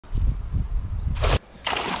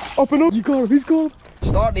Up and up. You got him. He's got him.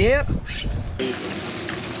 Start the hit.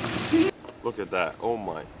 Look at that. Oh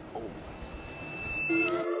my. Oh.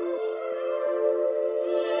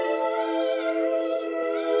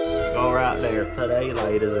 Go right there today,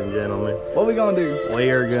 ladies and gentlemen. What we gonna do?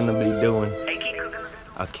 We are gonna be doing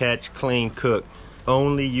a catch, clean, cook.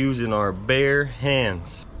 Only using our bare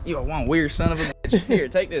hands. You are one weird son of a bitch. Here,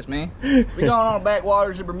 take this, man. We going on the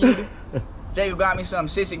backwaters of Bermuda. Jacob got me some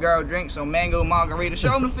sissy girl drink, some mango margarita.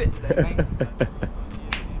 Show him the fit today, man.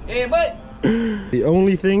 Yeah, but the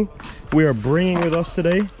only thing we are bringing with us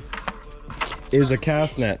today is a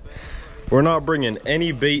cast net. We're not bringing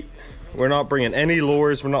any bait. We're not bringing any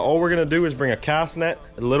lures. All we're gonna do is bring a cast net,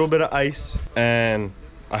 a little bit of ice, and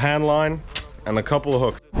a hand line, and a couple of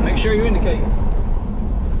hooks. Make sure you indicate.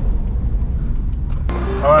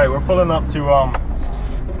 All right, we're pulling up to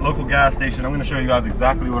local gas station. I'm gonna show you guys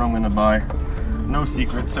exactly what I'm gonna buy. No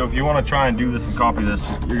secret. So if you want to try and do this and copy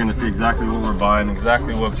this, you're gonna see exactly what we're buying,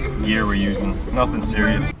 exactly what gear we're using. Nothing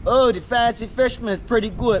serious. Oh, the Fancy Fisherman is pretty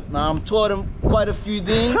good. Now I'm taught him quite a few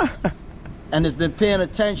things, and it's been paying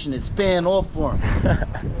attention. It's paying off for him.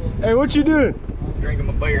 Hey, what you doing? Drinking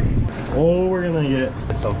my beer. Oh, we're gonna get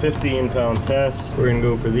some 15-pound tests. We're gonna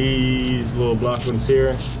go for these little black ones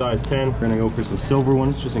here, size 10. We're gonna go for some silver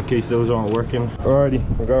ones, just in case those aren't working. Alrighty,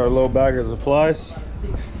 we got our little bag of supplies.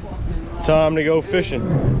 Time to go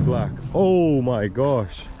fishing. Black. Oh my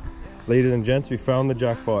gosh. Ladies and gents, we found the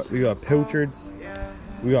jackpot. We got pilchards.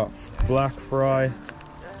 We got black fry.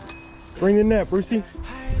 Bring the net, Brucey.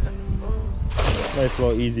 Nice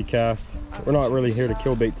little easy cast. We're not really here to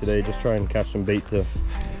kill bait today, just try and catch some bait to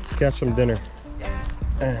catch some dinner.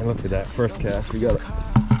 And look at that first cast. We got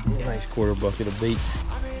a nice quarter bucket of bait.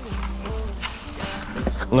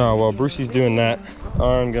 Now while Brucey's doing that,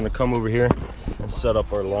 I'm gonna come over here and set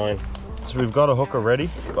up our line. So we've got a hook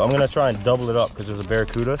already, but I'm gonna try and double it up because there's a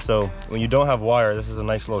barracuda. So when you don't have wire, this is a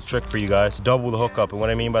nice little trick for you guys. Double the hook up, and what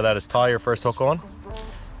I mean by that is tie your first hook on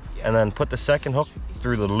and then put the second hook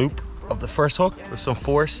through the loop of the first hook with some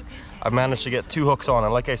force. I've managed to get 2 hooks on,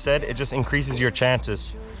 and like I said, it just increases your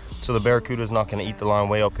chances. So the barracuda is not going to eat the line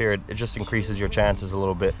way up here. It just increases your chances a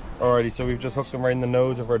little bit. Alrighty, so we've just hooked them right in the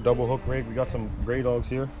nose of our double hook rig. We got some gray dogs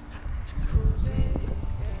here.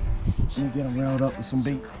 Let me get them riled up with some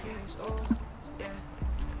bait.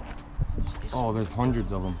 Oh, there's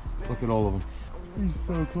hundreds of them. Look at all of them. He's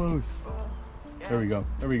so close. There we go.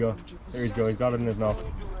 There we go. There he goes. He's got it in his mouth.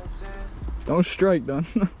 Don't strike, Don.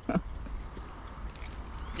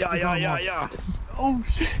 Yeah. Oh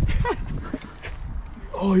shit.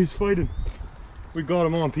 Oh, he's fighting. We got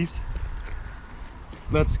him on, peeps.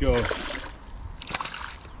 Let's go.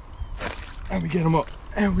 And we get him up.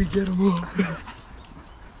 And we get him up.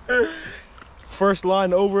 First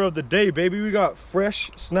line over of the day, baby. We got fresh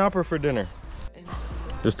snapper for dinner.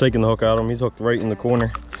 Just taking the hook out of him. He's hooked right in the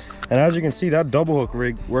corner. And as you can see, that double hook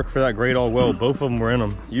rig worked for that grey dog well. Both of them were in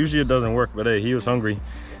them. Usually it doesn't work, but hey, he was hungry.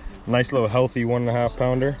 Nice little healthy 1.5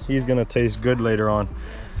 pounder. He's gonna taste good later on.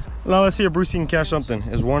 Now let's see if Brucey can catch something.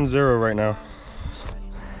 It's 1-0 right now.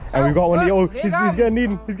 And we got one. Oh, he's getting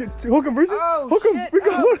eaten. He's getting, hook him, Brucey. Oh, hook him. Shit. We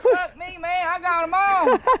got one. Fuck me, man. I got him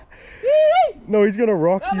on. No, he's gonna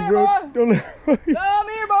rock Come you, here, bro. boy. Don't let Come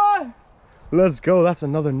here, boy. Let's go. That's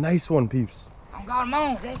another nice one, peeps. I got him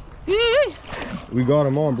on. We got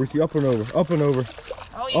him on, Brucey. Up and over. Up and over.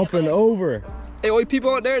 Oh, yeah, Up and over. Hey, all you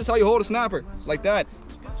people out there, that's how you hold a snapper. Like that.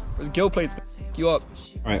 There's gill plates you up.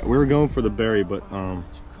 All right, we were going for the berry, but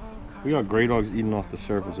we got gray dogs eating off the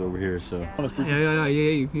surface over here, so.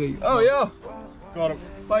 Yeah. Oh, yeah. Got him.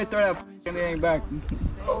 Probably throw that thing back.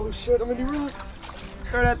 Oh shit, how many rocks?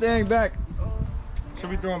 Throw that thing back. Should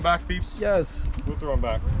we throw him back, peeps? Yes. We'll throw him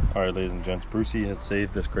back. All right, ladies and gents, Brucey has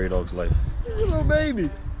saved this gray dog's life. Little baby.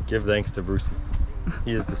 Give thanks to Brucey.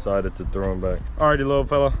 He has decided to throw him back. Alrighty, little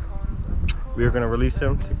fella. We are gonna release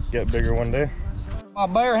him to get bigger one day. My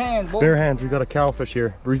bare hands, boy. Bare hands. We got a cowfish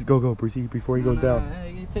here. Brucey, go, Brucey, before he goes down.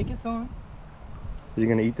 You take your time. Is he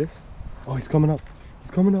gonna eat this? Oh, he's coming up. He's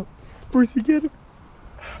coming up. Brucey, get him.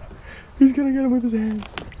 He's gonna get him with his hands.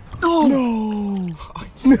 Oh. No!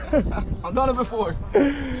 I've done it before.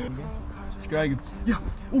 Dragons. Yeah.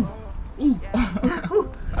 Ooh. Ooh.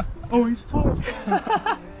 Oh, he's falling.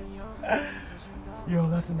 Yo,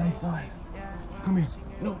 that's a nice size. Come here.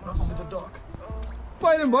 No, not under the dock.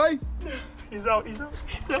 Fight him, boy. He's out.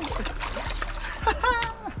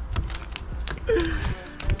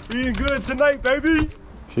 Being good tonight, baby.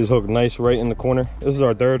 She's hooked nice right in the corner. This is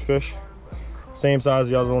our 3rd fish. Same size as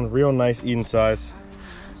the other one. Real nice eating size.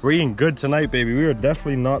 We're eating good tonight, baby. We are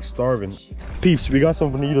definitely not starving. Peeps, we got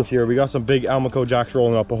some bonitas here. We got some big Almaco jacks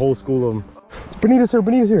rolling up, a whole school of them.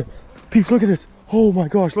 Bonitas here. Peeps, look at this. Oh my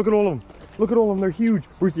gosh, look at all of them. Look at all of them, they're huge.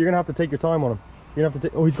 Brucey, you're gonna have to take your time on them. You're gonna have to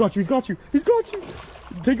take, oh, he's got you, he's got you, he's got you.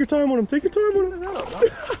 Take your time on him, take your time on him.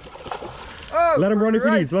 Oh, let him run if he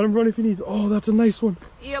needs, let him run if he needs. Oh, that's a nice one.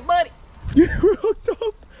 Yeah, buddy. You're hooked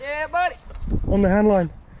up. Yeah, buddy. On the hand line.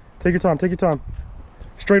 Take your time, take your time.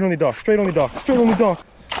 Straight on the dock, straight on the dock, straight on the dock.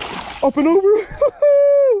 Up and over.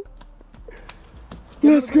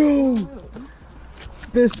 Let's go.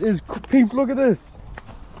 This is, peeps, look at this.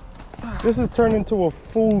 This has turned into a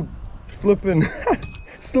full flipping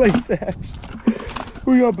slate sash.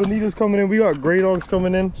 We got bonitas coming in, we got gray dogs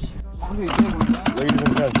coming in. Ladies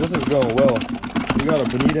and gents, this is going well. We got a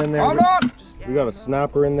bonita in there. Hold on. We got a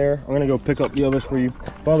snapper in there. I'm gonna go pick up the others for you.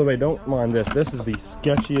 By the way, don't mind this. This is the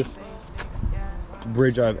sketchiest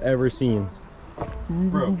bridge I've ever seen.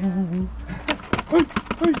 Bro.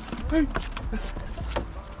 Hey.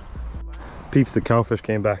 Peeps, the cowfish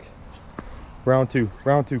came back. Round two.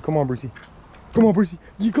 Come on, Brucey. Come on, Brucey.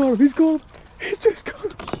 You got him. He's got him. He's just got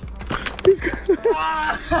him. He's got him.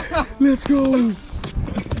 Let's go.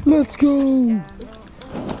 Let's go.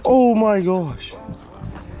 Oh my gosh.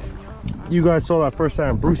 You guys saw that first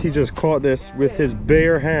time. Brucey just caught this with his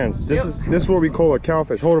bare hands. This is what we call a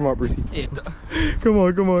cowfish. Hold him up, Brucey. Yeah. Come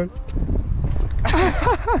on.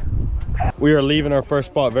 We are leaving our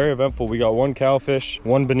first spot, very eventful. We got 1 cowfish,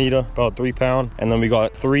 1 bonita, about 3 pound, and then we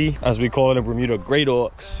got 3, as we call it in Bermuda, gray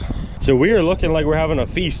dogs. So we are looking like we're having a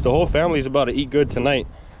feast. The whole family's about to eat good tonight.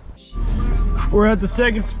 We're at the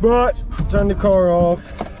second spot. Turn the car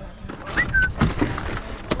off.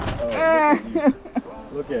 Oh,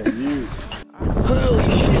 look at you. Holy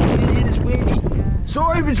shit, man, it is windy.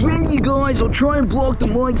 Sorry if it's windy, you guys. I'll try and block the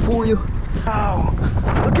mic for you. Wow.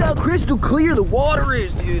 Look how crystal clear the water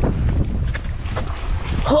is, dude.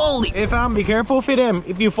 Holy. Hey fam, be careful for them.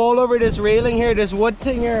 If you fall over this railing here, this wood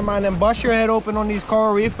thing here, man, and bust your head open on these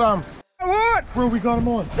coral reef, fam. What? Bro, we got him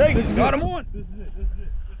on. Hey, got him on. This is it. This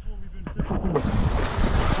is what we've been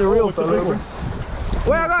fishing. The real It's a big one.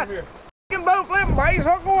 Well, I got f***ing boat flipping, boys.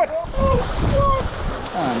 Hook on.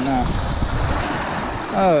 Oh, no.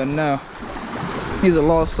 Oh, no. He's a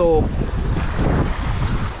lost soul.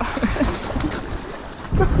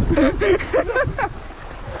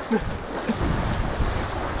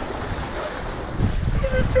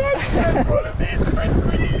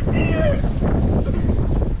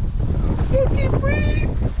 Fucking breathe.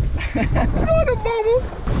 Got him, mama.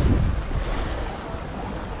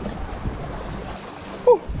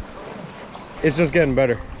 It's just getting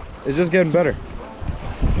better. It's just getting better.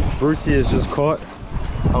 Brucey has just caught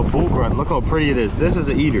a bull grunt. Look how pretty it is. This is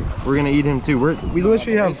an eater. We're gonna eat him too. We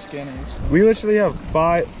literally have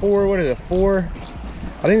 4.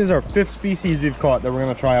 I think this is our 5th species we've caught that we're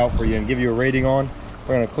gonna try out for you and give you a rating on.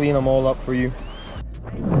 We're gonna clean them all up for you.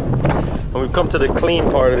 And we've come to the clean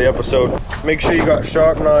part of the episode. Make sure you got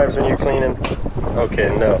sharp knives when you're cleaning.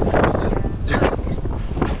 Okay, no.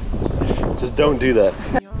 Just don't do that.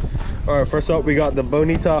 All right, first up we got the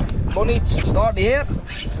bonita. Bonita, start the head.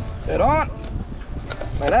 Head on.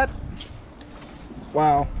 Like that.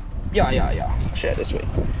 Wow. Yeah. Share this way.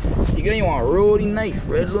 You want a roly knife,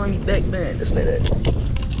 red line your back bend, just like that.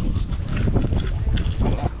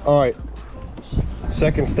 All right.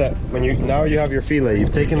 Second step. Now you have your fillet.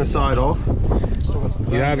 You've taken the side off.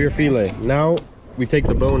 You have your fillet. Now we take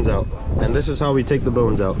the bones out, and this is how we take the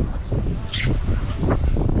bones out.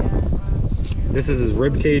 This is his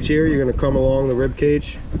rib cage here. You're gonna come along the rib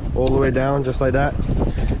cage all the way down, just like that.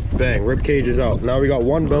 Bang, rib cage is out. Now we got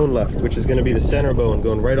 1 bone left, which is gonna be the center bone,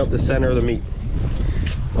 going right up the center of the meat.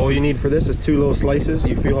 All you need for this is 2 little slices.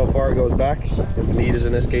 You feel how far it goes back. If the meat is,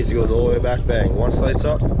 in this case, it goes all the way back. Bang, 1 slice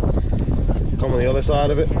up. Come on the other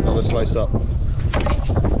side of it, another slice up.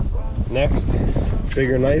 Next,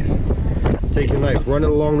 bigger knife. Take your knife, run it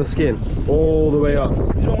along the skin, all the way up.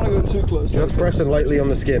 You don't want to go too close. Just press it lightly on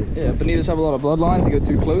the skin. Yeah, bonitas have a lot of bloodline. If you go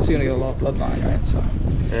too close, you're gonna get a lot of bloodline, right? So.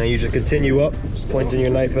 And you just continue up, pointing your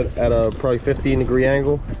knife at a probably 15-degree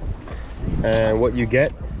angle. And what you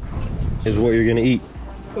get is what you're gonna eat.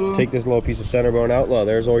 Take this little piece of center bone out. Well,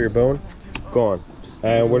 there's all your bone, gone.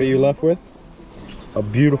 And what are you left with? A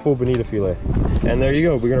beautiful bonita fillet. And there you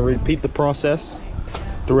go. We're gonna repeat the process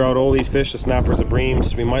throughout all these fish, the snappers, the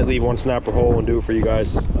breams. We might leave 1 snapper whole and do it for you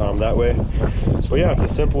guys that way. But yeah, it's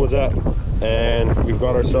as simple as that. And we've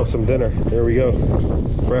got ourselves some dinner. There we go.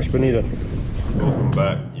 Fresh bonita. Welcome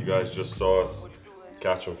back. You guys just saw us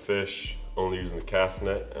catch some fish, only using the cast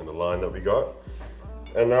net and the line that we got.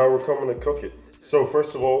 And now we're coming to cook it. So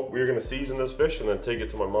first of all, we're gonna season this fish and then take it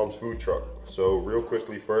to my mom's food truck. So real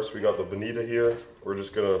quickly first, we got the bonita here. We're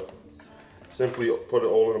just gonna simply put it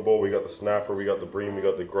all in a bowl. We got the snapper, we got the bream, we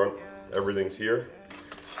got the grunt, everything's here.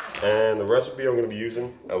 And the recipe I'm gonna be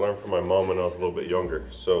using, I learned from my mom when I was a little bit younger.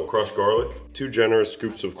 So crushed garlic, 2 generous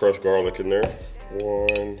scoops of crushed garlic in there.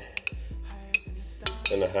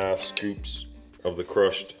 1.5 scoops of the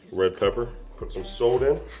crushed red pepper. Put some salt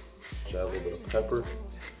in, add a little bit of pepper.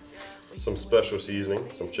 Some special seasoning,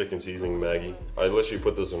 some chicken seasoning, Maggi. I literally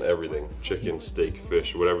put this on everything. Chicken, steak,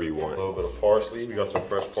 fish, whatever you want. A little bit of parsley. We got some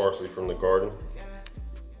fresh parsley from the garden.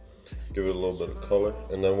 Give it a little bit of color.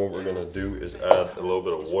 And then what we're gonna do is add a little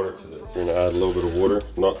bit of water to this. We're gonna add a little bit of water,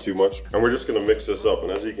 not too much. And we're just gonna mix this up.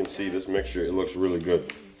 And as you can see, this mixture, it looks really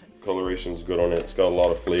good. Coloration's good on it. It's got a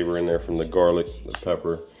lot of flavor in there from the garlic, the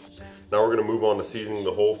pepper. Now we're gonna move on to seasoning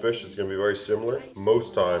the whole fish. It's gonna be very similar.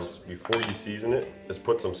 Most times, before you season it, is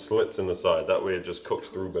put some slits in the side. That way it just cooks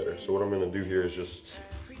through better. So what I'm gonna do here is just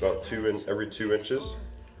about every 2 inches.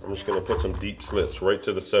 I'm just gonna put some deep slits right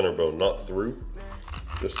to the center bone, not through,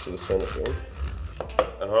 just to the center bone.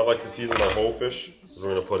 And how I like to season my whole fish is we're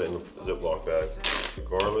gonna put it in a Ziploc bag.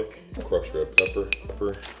 Garlic, crushed red pepper,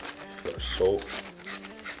 salt.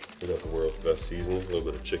 We got the world's best seasoning, a little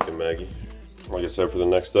bit of chicken Maggi. Like I said, for the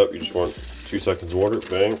next step, you just want 2 seconds water,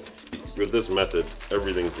 bang. With this method,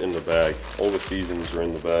 everything's in the bag. All the seasonings are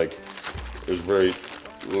in the bag. There's very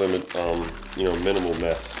minimal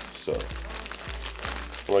mess. So,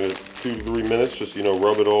 like 2 to 3 minutes, just,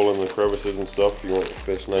 rub it all in the crevices and stuff. You want the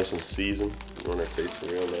fish nice and seasoned. You want it to taste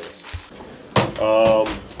real nice.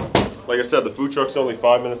 Like I said, the food truck's only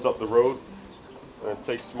 5 minutes up the road. I'm gonna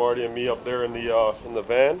take Smarty and me up there in the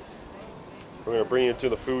van. We're gonna bring you to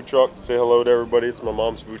the food truck, say hello to everybody. It's my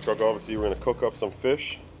mom's food truck, obviously. We're gonna cook up some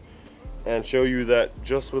fish and show you that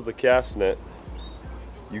just with the cast net,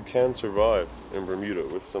 you can survive in Bermuda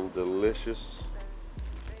with some delicious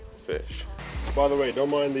fish. By the way,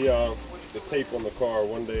 don't mind the tape on the car.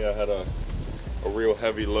 One day I had a real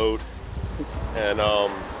heavy load and I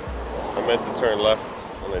meant to turn left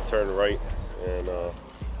and I turned right and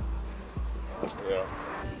yeah.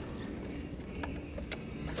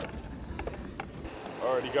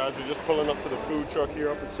 Alrighty guys, we're just pulling up to the food truck here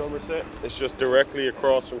up in Somerset. It's just directly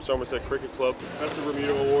across from Somerset Cricket Club. That's the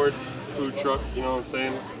Bermuda Awards food truck, you know what I'm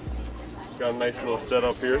saying? Got a nice little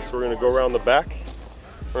setup here, so we're gonna go around the back.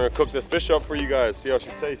 We're gonna cook the fish up for you guys, see how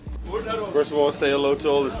she tastes. First of all, say hello to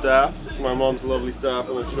all the staff. It's my mom's lovely staff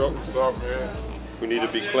on the truck. What's up, man? We need to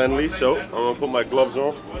be cleanly, so I'm gonna put my gloves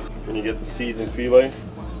on. When you get the seasoned filet,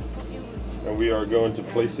 and we are going to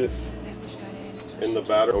place it in the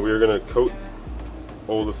batter. And we are gonna coat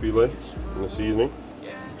all the filet in the seasoning.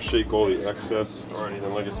 Shake all the excess. Alrighty,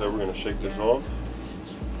 then like I said, we're gonna shake this off.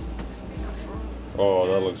 Oh,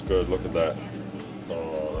 that looks good, look at that.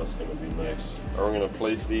 Oh, that's gonna be nice. And we're gonna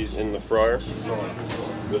place these in the fryer.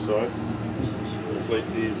 This side. We're gonna place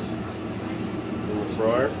these in the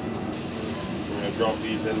fryer. We're gonna drop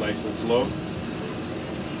these in nice and slow.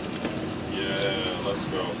 Yeah, let's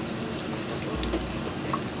go.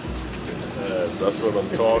 Yes, that's what I'm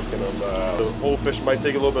talking about. The whole fish might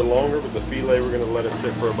take a little bit longer, but the filet, we're gonna let it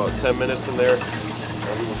sit for about 10 minutes in there.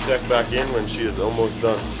 And we will check back in when she is almost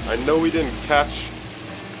done. I know we didn't catch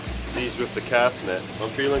these with the cast net. I'm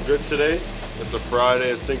feeling good today. It's a Friday,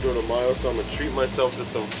 it's Cinco de Mayo, so I'm gonna treat myself to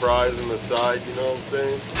some fries on the side, you know what I'm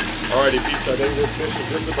saying? Alrighty peeps, I think this fish is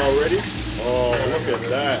just about ready. Oh, look at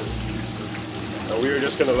that. And we were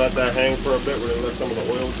just gonna let that hang for a bit. We're gonna let some of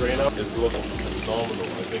the oil drain out. It's looking phenomenal.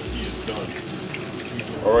 I think he is done.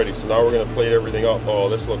 Alrighty, so now we're gonna plate everything up. Oh,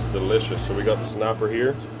 this looks delicious. So we got the snapper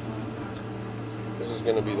here. This is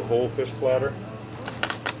gonna be the whole fish platter.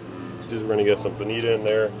 We're gonna get some bonita in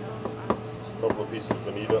there. A couple of pieces of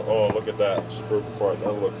bonita. Oh, look at that. Just broke apart.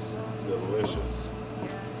 That looks delicious.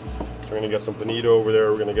 So we're gonna get some bonita over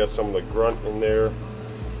there. We're gonna get some of the grunt in there.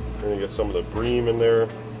 We're gonna get some of the bream in there. A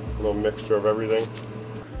little mixture of everything.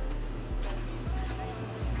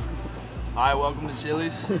 Hi, welcome to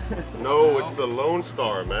Chili's. No, it's the Lone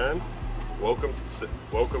Star, man. Welcome to the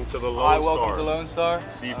Lone Star. Hi, welcome to Lone Star.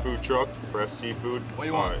 Seafood truck, fresh seafood. What do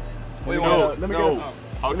you want? Right. What do you want? No.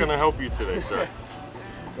 How can I help you today, sir?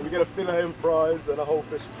 Let me get a filet and fries and a whole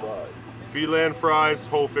fish and fries. Filet and fries,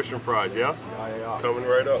 whole fish and fries, yeah? Yeah. Coming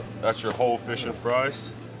right up. That's your whole fish and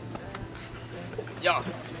fries. Yeah.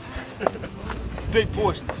 Big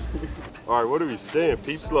portions. All right, what are we saying,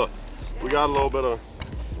 peeps? Look, we got a little bit of,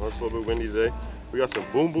 well, it's a little bit windy today. We got some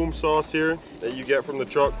boom boom sauce here that you get from the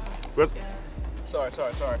truck. Sorry.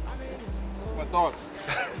 My thoughts.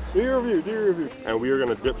 Do your review. And we are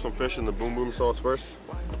gonna dip some fish in the boom boom sauce first.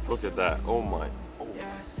 Look at that, oh my.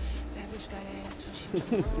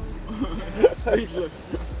 Speechless.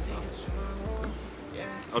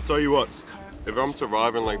 I'll tell you what, if I'm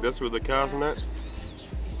surviving like this with the cast net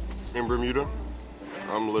in Bermuda,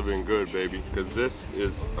 I'm living good, baby, because this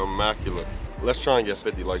is immaculate. Let's try and get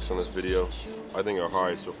 50 likes on this video. I think our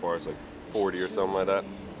high so far is like 40 or something like that.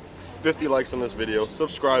 50 likes on this video.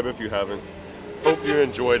 Subscribe if you haven't. Hope you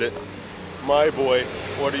enjoyed it. My boy,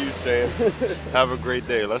 what are you saying? Have a great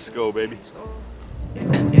day. Let's go, baby.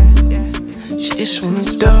 She just wanna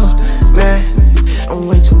do, man. I'm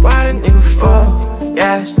way too wide and nigga fall.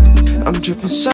 Yeah, I'm dripping so.